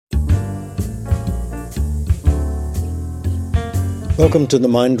Welcome to the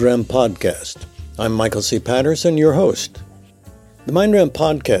MindRAM Podcast. I'm Michael C. Patterson, your host. The MindRAM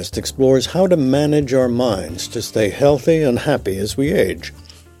Podcast explores how to manage our minds to stay healthy and happy as we age.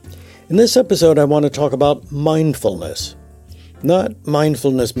 In this episode, I want to talk about mindfulness. Not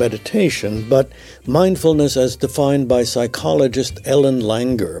mindfulness meditation, but mindfulness as defined by psychologist Ellen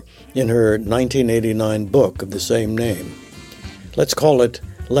Langer in her 1989 book of the same name. Let's call it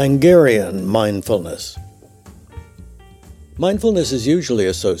Langerian mindfulness. Mindfulness is usually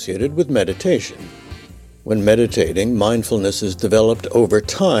associated with meditation. When meditating, mindfulness is developed over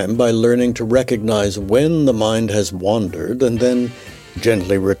time by learning to recognize when the mind has wandered and then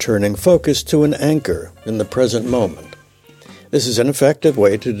gently returning focus to an anchor in the present moment. This is an effective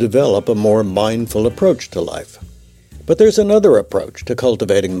way to develop a more mindful approach to life. But there's another approach to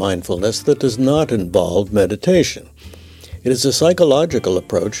cultivating mindfulness that does not involve meditation. It is a psychological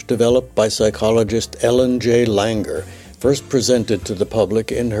approach developed by psychologist Ellen J. Langer, first presented to the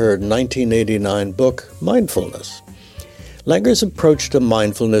public in her 1989 book, Mindfulness. Langer's approach to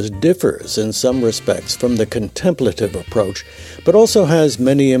mindfulness differs in some respects from the contemplative approach, but also has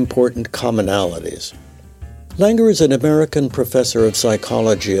many important commonalities. Langer is an American professor of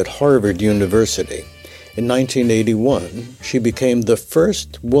psychology at Harvard University. In 1981, she became the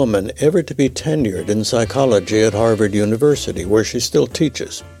first woman ever to be tenured in psychology at Harvard University, where she still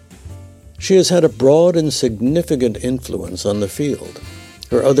teaches. She has had a broad and significant influence on the field.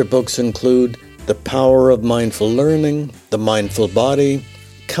 Her other books include The Power of Mindful Learning, The Mindful Body,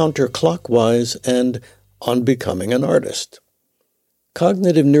 Counterclockwise, and On Becoming an Artist.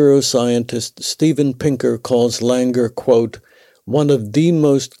 Cognitive neuroscientist Steven Pinker calls Langer, quote, one of the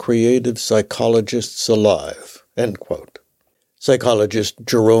most creative psychologists alive, end quote. Psychologist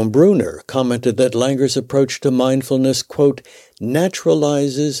Jerome Bruner commented that Langer's approach to mindfulness, quote,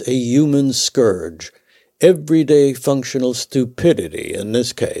 naturalizes a human scourge, everyday functional stupidity in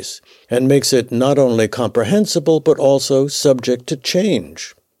this case, and makes it not only comprehensible but also subject to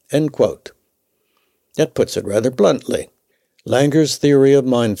change, end quote. That puts it rather bluntly. Langer's theory of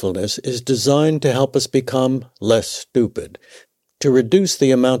mindfulness is designed to help us become less stupid, to reduce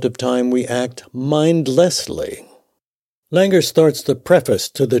the amount of time we act mindlessly. Langer starts the preface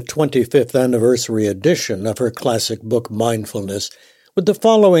to the 25th anniversary edition of her classic book Mindfulness with the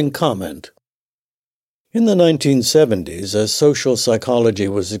following comment. In the 1970s, as social psychology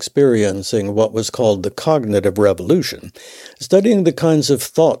was experiencing what was called the cognitive revolution, studying the kinds of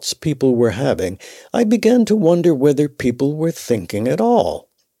thoughts people were having, I began to wonder whether people were thinking at all.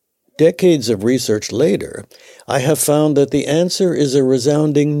 Decades of research later, I have found that the answer is a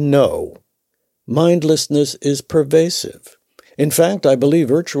resounding no. Mindlessness is pervasive. In fact, I believe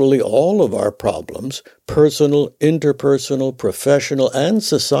virtually all of our problems, personal, interpersonal, professional, and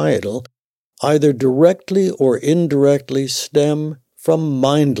societal, either directly or indirectly stem from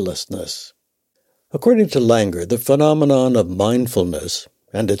mindlessness. According to Langer, the phenomenon of mindfulness,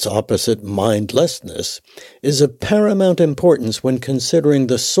 and its opposite, mindlessness, is of paramount importance when considering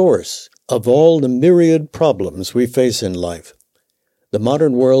the source of all the myriad problems we face in life. The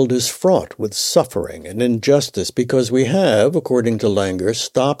modern world is fraught with suffering and injustice because we have, according to Langer,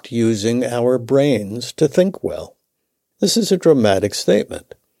 stopped using our brains to think well. This is a dramatic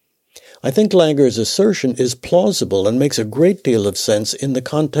statement. I think Langer's assertion is plausible and makes a great deal of sense in the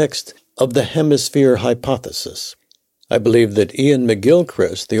context of the hemisphere hypothesis. I believe that Ian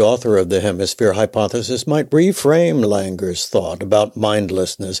McGilchrist, the author of the hemisphere hypothesis, might reframe Langer's thought about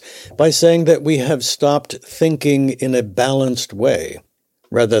mindlessness by saying that we have stopped thinking in a balanced way.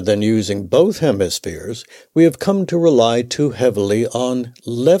 Rather than using both hemispheres, we have come to rely too heavily on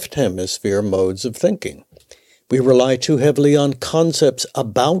left hemisphere modes of thinking. We rely too heavily on concepts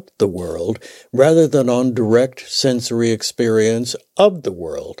about the world rather than on direct sensory experience of the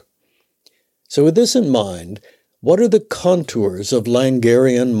world. So with this in mind, what are the contours of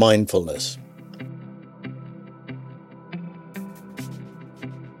Langerian mindfulness?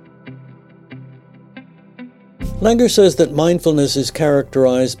 Langer says that mindfulness is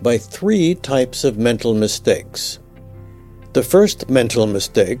characterized by three types of mental mistakes. The first mental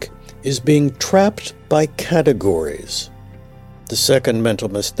mistake is being trapped by categories. The second mental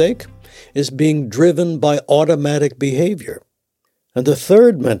mistake is being driven by automatic behavior. And the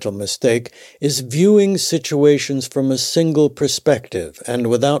third mental mistake is viewing situations from a single perspective and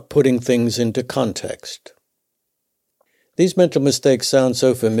without putting things into context. These mental mistakes sound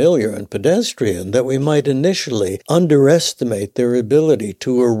so familiar and pedestrian that we might initially underestimate their ability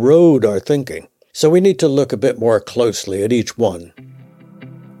to erode our thinking. So we need to look a bit more closely at each one.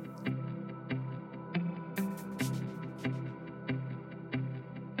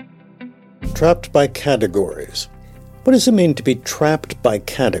 Trapped by categories. What does it mean to be trapped by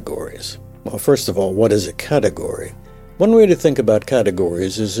categories? Well, first of all, what is a category? One way to think about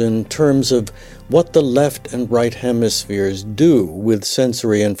categories is in terms of what the left and right hemispheres do with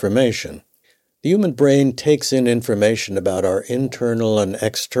sensory information. The human brain takes in information about our internal and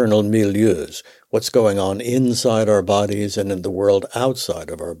external milieus, what's going on inside our bodies and in the world outside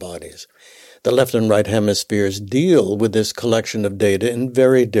of our bodies. The left and right hemispheres deal with this collection of data in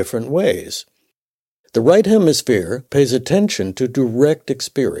very different ways. The right hemisphere pays attention to direct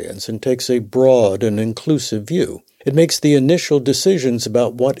experience and takes a broad and inclusive view. It makes the initial decisions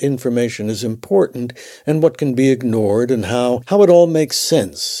about what information is important and what can be ignored and how it all makes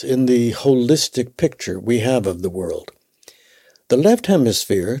sense in the holistic picture we have of the world. The left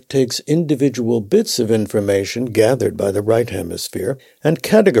hemisphere takes individual bits of information gathered by the right hemisphere and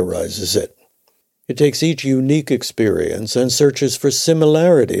categorizes it. It takes each unique experience and searches for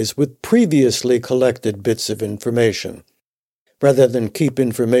similarities with previously collected bits of information. Rather than keep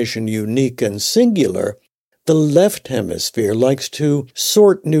information unique and singular, the left hemisphere likes to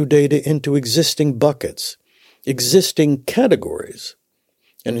sort new data into existing buckets, existing categories.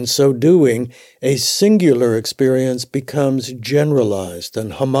 And in so doing, a singular experience becomes generalized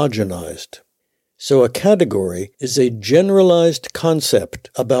and homogenized. So a category is a generalized concept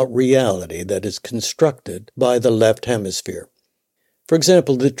about reality that is constructed by the left hemisphere. For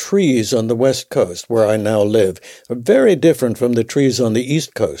example, the trees on the West Coast, where I now live, are very different from the trees on the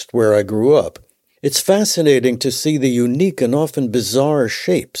East Coast, where I grew up. It's fascinating to see the unique and often bizarre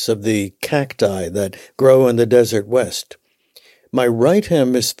shapes of the cacti that grow in the desert West. My right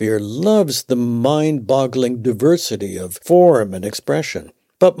hemisphere loves the mind-boggling diversity of form and expression,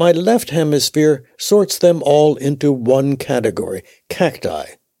 but my left hemisphere sorts them all into one category, cacti,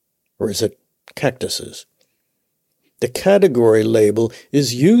 or is it cactuses? The category label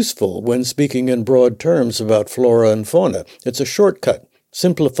is useful when speaking in broad terms about flora and fauna. It's a shortcut,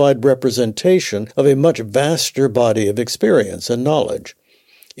 simplified representation of a much vaster body of experience and knowledge.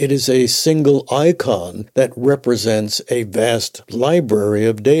 It is a single icon that represents a vast library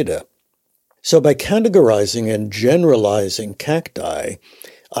of data. So by categorizing and generalizing cacti,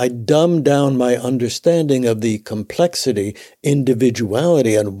 I dumb down my understanding of the complexity,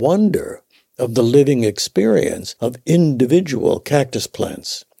 individuality, and wonder of the living experience of individual cactus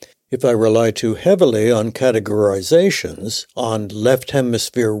plants. If I rely too heavily on categorizations, on left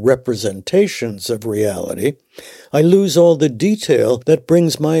hemisphere representations of reality, I lose all the detail that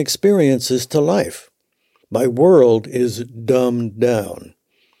brings my experiences to life. My world is dumbed down.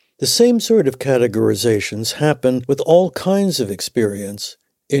 The same sort of categorizations happen with all kinds of experience,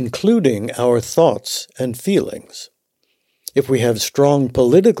 including our thoughts and feelings. If we have strong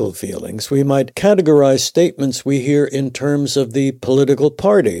political feelings, we might categorize statements we hear in terms of the political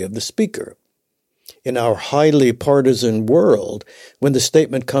party of the speaker. In our highly partisan world, when the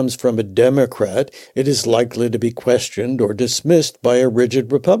statement comes from a Democrat, it is likely to be questioned or dismissed by a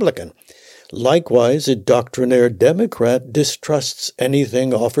rigid Republican. Likewise, a doctrinaire Democrat distrusts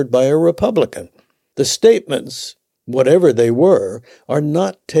anything offered by a Republican. The statements, whatever they were, are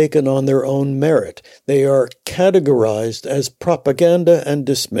not taken on their own merit. They are categorized as propaganda and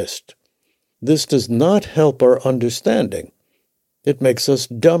dismissed. This does not help our understanding. It makes us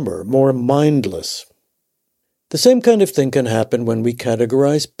dumber, more mindless. The same kind of thing can happen when we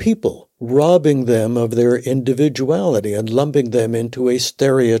categorize people, robbing them of their individuality and lumping them into a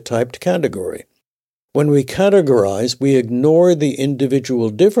stereotyped category. When we categorize, we ignore the individual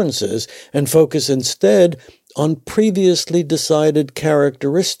differences and focus instead on previously decided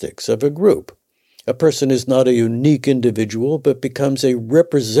characteristics of a group. A person is not a unique individual, but becomes a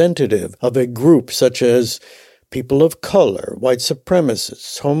representative of a group such as people of color, white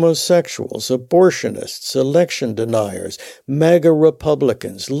supremacists, homosexuals, abortionists, election deniers, MAGA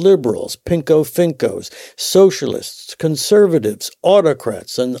Republicans, liberals, pinko-finkos, socialists, conservatives,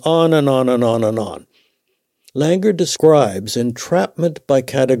 autocrats, and on and on and on and on. Langer describes entrapment by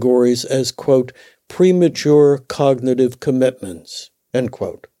categories as, quote, premature cognitive commitments, end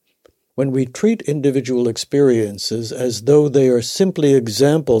quote. When we treat individual experiences as though they are simply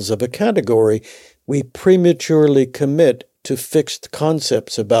examples of a category, we prematurely commit to fixed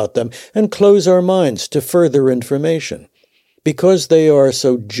concepts about them and close our minds to further information. Because they are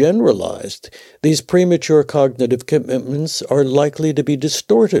so generalized, these premature cognitive commitments are likely to be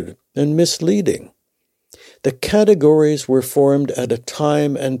distorted and misleading. The categories were formed at a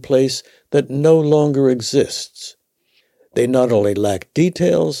time and place that no longer exists. They not only lack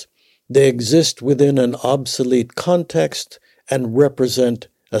details, they exist within an obsolete context and represent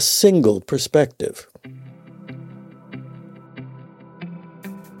a single perspective.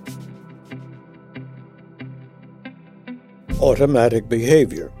 automatic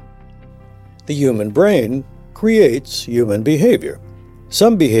behavior. The human brain creates human behavior.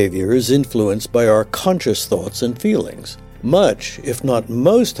 Some behavior is influenced by our conscious thoughts and feelings. Much, if not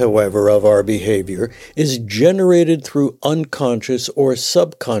most, however, of our behavior is generated through unconscious or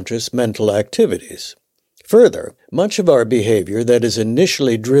subconscious mental activities. Further, much of our behavior that is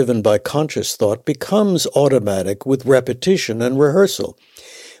initially driven by conscious thought becomes automatic with repetition and rehearsal.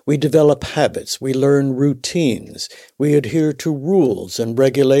 We develop habits, we learn routines, we adhere to rules and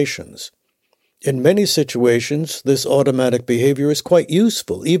regulations. In many situations, this automatic behavior is quite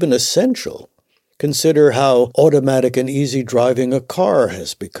useful, even essential. Consider how automatic and easy driving a car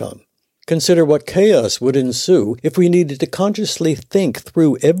has become. Consider what chaos would ensue if we needed to consciously think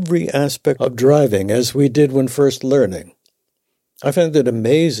through every aspect of driving as we did when first learning. I found it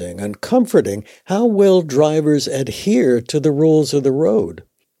amazing and comforting how well drivers adhere to the rules of the road.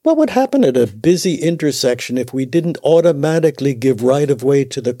 What would happen at a busy intersection if we didn't automatically give right-of-way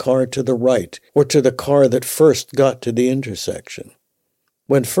to the car to the right, or to the car that first got to the intersection?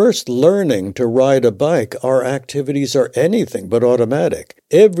 When first learning to ride a bike, our activities are anything but automatic.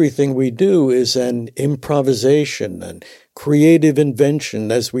 Everything we do is an improvisation and creative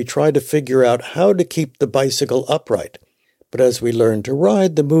invention as we try to figure out how to keep the bicycle upright. But as we learn to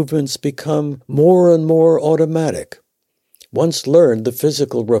ride, the movements become more and more automatic. Once learned, the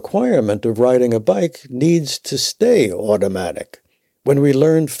physical requirement of riding a bike needs to stay automatic. When we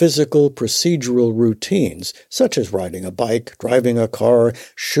learn physical procedural routines, such as riding a bike, driving a car,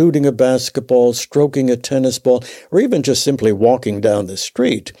 shooting a basketball, stroking a tennis ball, or even just simply walking down the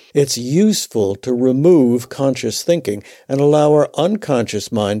street, it's useful to remove conscious thinking and allow our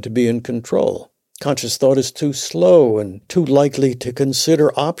unconscious mind to be in control. Conscious thought is too slow and too likely to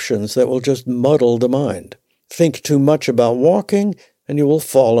consider options that will just muddle the mind. Think too much about walking, and you will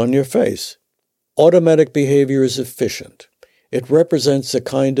fall on your face. Automatic behavior is efficient. It represents a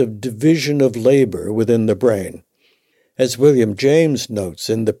kind of division of labor within the brain. As William James notes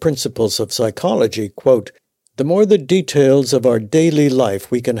in The Principles of Psychology, quote, "The more the details of our daily life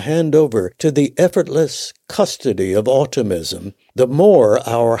we can hand over to the effortless custody of automism, the more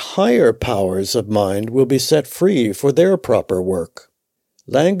our higher powers of mind will be set free for their proper work."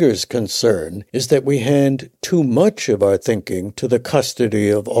 Langer's concern is that we hand too much of our thinking to the custody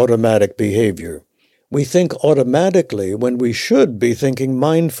of automatic behavior. We think automatically when we should be thinking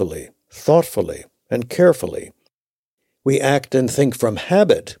mindfully, thoughtfully, and carefully. We act and think from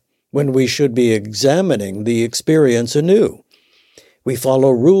habit when we should be examining the experience anew. We follow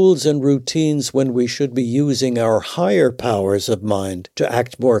rules and routines when we should be using our higher powers of mind to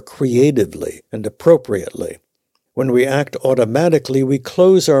act more creatively and appropriately. When we act automatically, we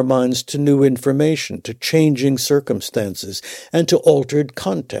close our minds to new information, to changing circumstances, and to altered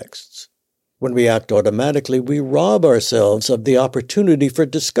contexts. When we act automatically, we rob ourselves of the opportunity for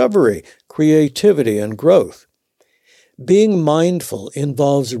discovery, creativity, and growth. Being mindful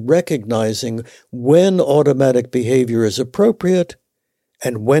involves recognizing when automatic behavior is appropriate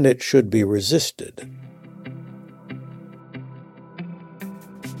and when it should be resisted.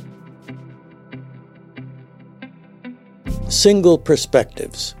 Single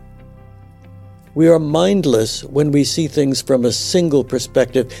perspectives. We are mindless when we see things from a single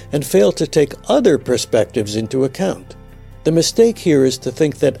perspective and fail to take other perspectives into account. The mistake here is to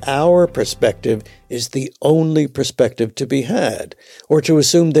think that our perspective is the only perspective to be had, or to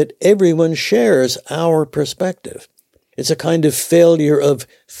assume that everyone shares our perspective. It's a kind of failure of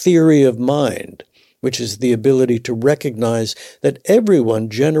theory of mind, which is the ability to recognize that everyone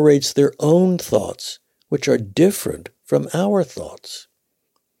generates their own thoughts, which are different from our thoughts.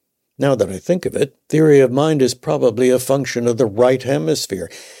 Now that I think of it, theory of mind is probably a function of the right hemisphere.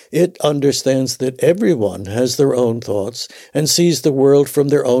 It understands that everyone has their own thoughts and sees the world from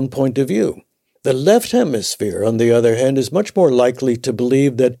their own point of view. The left hemisphere, on the other hand, is much more likely to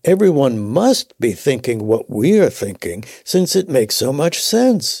believe that everyone must be thinking what we are thinking, since it makes so much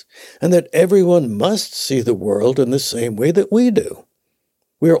sense, and that everyone must see the world in the same way that we do.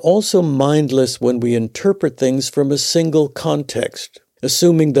 We are also mindless when we interpret things from a single context,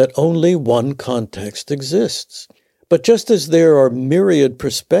 assuming that only one context exists. But just as there are myriad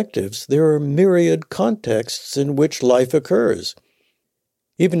perspectives, there are myriad contexts in which life occurs.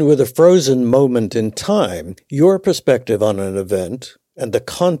 Even with a frozen moment in time, your perspective on an event, and the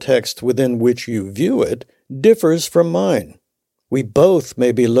context within which you view it, differs from mine. We both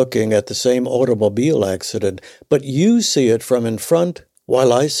may be looking at the same automobile accident, but you see it from in front,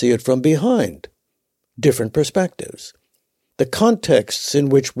 while I see it from behind. Different perspectives. The contexts in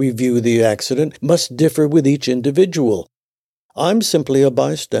which we view the accident must differ with each individual. I'm simply a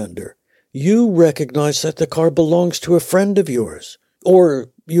bystander. You recognize that the car belongs to a friend of yours. Or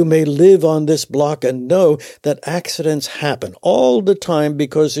you may live on this block and know that accidents happen all the time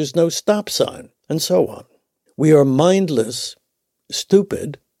because there's no stop sign, and so on. We are mindless,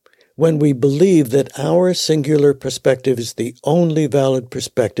 stupid, when we believe that our singular perspective is the only valid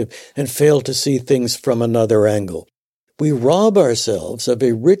perspective and fail to see things from another angle. We rob ourselves of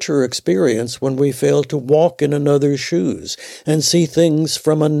a richer experience when we fail to walk in another's shoes and see things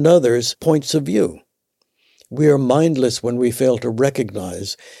from another's points of view. We are mindless when we fail to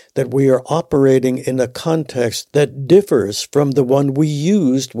recognize that we are operating in a context that differs from the one we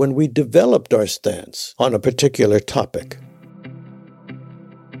used when we developed our stance on a particular topic.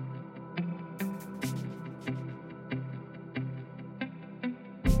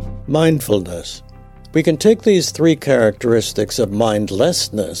 Mindfulness. We can take these three characteristics of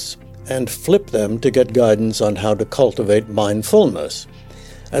mindlessness and flip them to get guidance on how to cultivate mindfulness.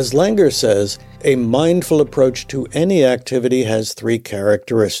 As Langer says, a mindful approach to any activity has three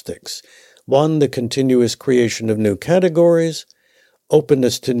characteristics. One, the continuous creation of new categories,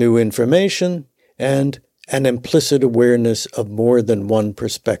 openness to new information, and an implicit awareness of more than one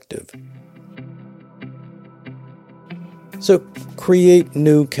perspective. So, create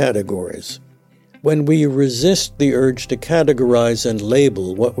new categories. When we resist the urge to categorize and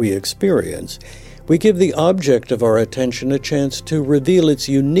label what we experience, we give the object of our attention a chance to reveal its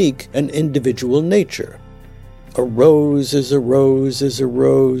unique and individual nature. A rose is a rose is a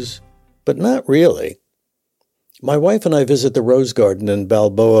rose, but not really. My wife and I visit the Rose Garden in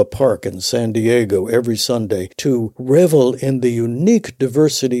Balboa Park in San Diego every Sunday to revel in the unique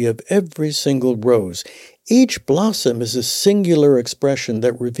diversity of every single rose. Each blossom is a singular expression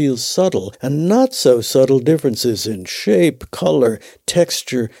that reveals subtle and not so subtle differences in shape, color,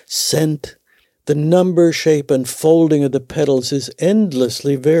 texture, scent. The number, shape, and folding of the petals is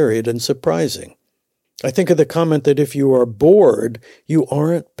endlessly varied and surprising. I think of the comment that if you are bored, you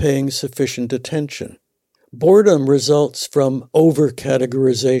aren't paying sufficient attention. Boredom results from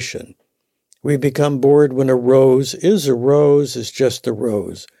over-categorization. We become bored when a rose is just a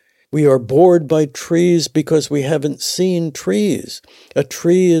rose. We are bored by trees because we haven't seen trees. A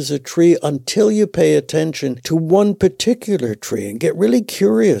tree is a tree until you pay attention to one particular tree and get really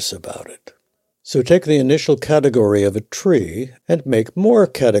curious about it. So take the initial category of a tree and make more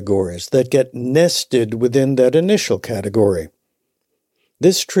categories that get nested within that initial category.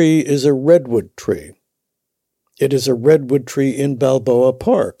 This tree is a redwood tree. It is a redwood tree in Balboa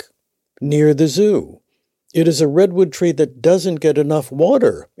Park, near the zoo. It is a redwood tree that doesn't get enough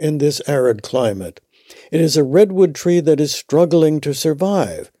water in this arid climate. It is a redwood tree that is struggling to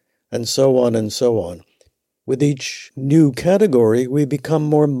survive, and so on and so on. With each new category, we become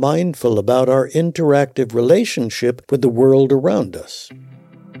more mindful about our interactive relationship with the world around us.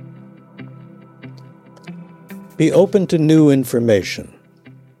 Be open to new information.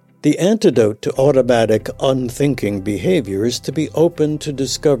 The antidote to automatic, unthinking behavior is to be open to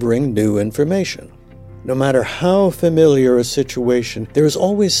discovering new information. No matter how familiar a situation, there is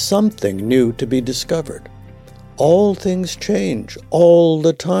always something new to be discovered. All things change all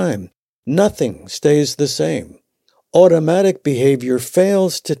the time. Nothing stays the same. Automatic behavior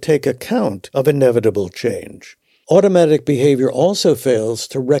fails to take account of inevitable change. Automatic behavior also fails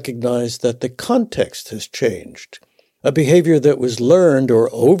to recognize that the context has changed. A behavior that was learned or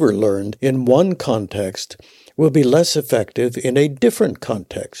overlearned in one context will be less effective in a different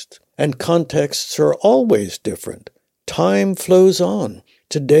context. And contexts are always different. Time flows on.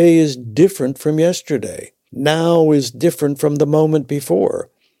 Today is different from yesterday. Now is different from the moment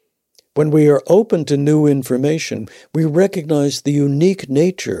before. When we are open to new information, we recognize the unique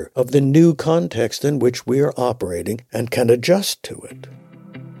nature of the new context in which we are operating and can adjust to it.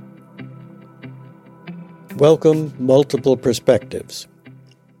 Welcome multiple perspectives.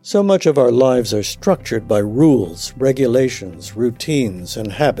 So much of our lives are structured by rules, regulations, routines,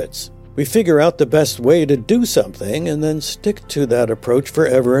 and habits. We figure out the best way to do something and then stick to that approach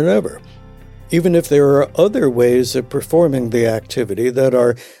forever and ever, even if there are other ways of performing the activity that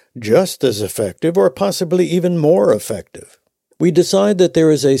are just as effective or possibly even more effective. We decide that there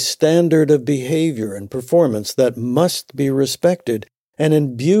is a standard of behavior and performance that must be respected and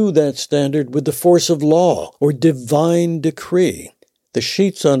imbue that standard with the force of law or divine decree. The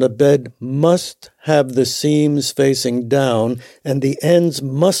sheets on a bed must have the seams facing down, and the ends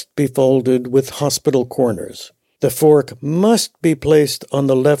must be folded with hospital corners. The fork must be placed on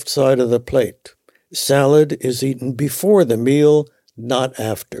the left side of the plate. Salad is eaten before the meal, not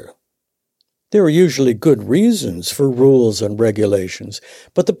after. There are usually good reasons for rules and regulations,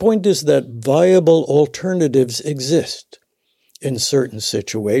 but the point is that viable alternatives exist. In certain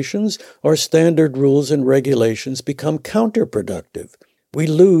situations, our standard rules and regulations become counterproductive. We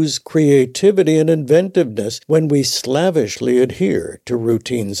lose creativity and inventiveness when we slavishly adhere to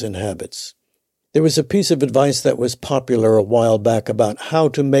routines and habits. There was a piece of advice that was popular a while back about how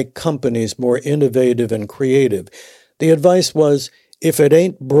to make companies more innovative and creative. The advice was, if it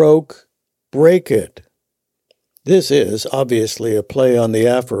ain't broke, break it. This is obviously a play on the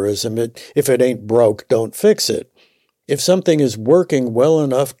aphorism, if it ain't broke, don't fix it. If something is working well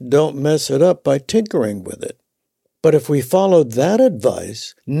enough, don't mess it up by tinkering with it. But if we followed that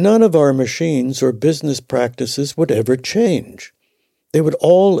advice, none of our machines or business practices would ever change. They would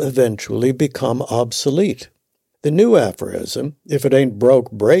all eventually become obsolete. The new aphorism, if it ain't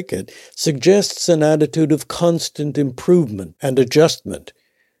broke, break it, suggests an attitude of constant improvement and adjustment.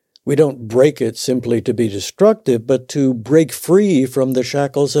 We don't break it simply to be destructive, but to break free from the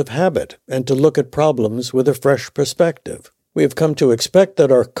shackles of habit and to look at problems with a fresh perspective. We have come to expect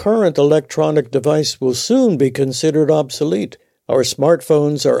that our current electronic device will soon be considered obsolete. Our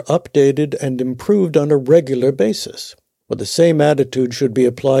smartphones are updated and improved on a regular basis. Well, the same attitude should be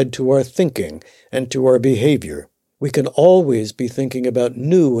applied to our thinking and to our behavior. We can always be thinking about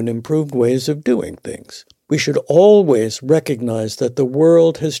new and improved ways of doing things. We should always recognize that the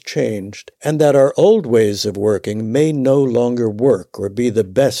world has changed and that our old ways of working may no longer work or be the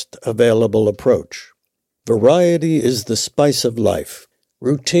best available approach. Variety is the spice of life.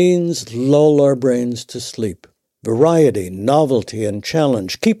 Routines lull our brains to sleep. Variety, novelty, and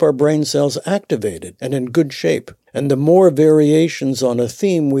challenge keep our brain cells activated and in good shape. And the more variations on a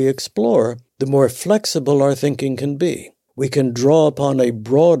theme we explore, the more flexible our thinking can be. We can draw upon a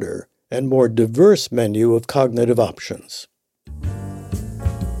broader and more diverse menu of cognitive options.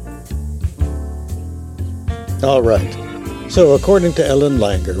 All right. So according to Ellen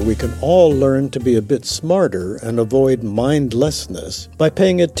Langer, we can all learn to be a bit smarter and avoid mindlessness by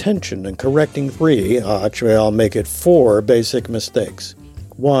paying attention and correcting actually I'll make it 4 basic mistakes.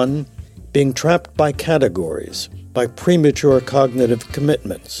 1, being trapped by categories, by premature cognitive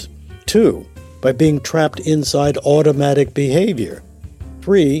commitments. 2, by being trapped inside automatic behavior.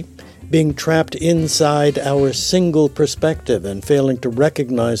 3, being trapped inside our single perspective and failing to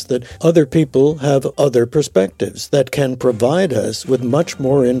recognize that other people have other perspectives that can provide us with much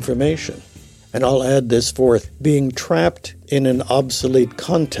more information. And I'll add this fourth, being trapped in an obsolete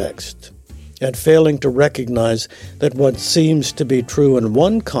context and failing to recognize that what seems to be true in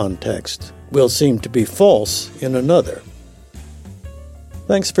one context will seem to be false in another.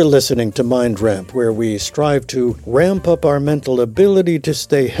 Thanks for listening to Mind Ramp, where we strive to ramp up our mental ability to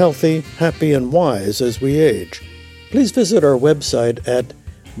stay healthy, happy, and wise as we age. Please visit our website at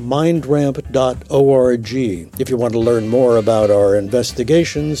mindramp.org if you want to learn more about our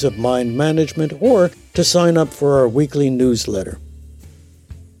investigations of mind management or to sign up for our weekly newsletter.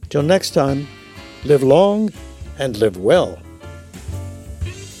 Till next time, live long and live well.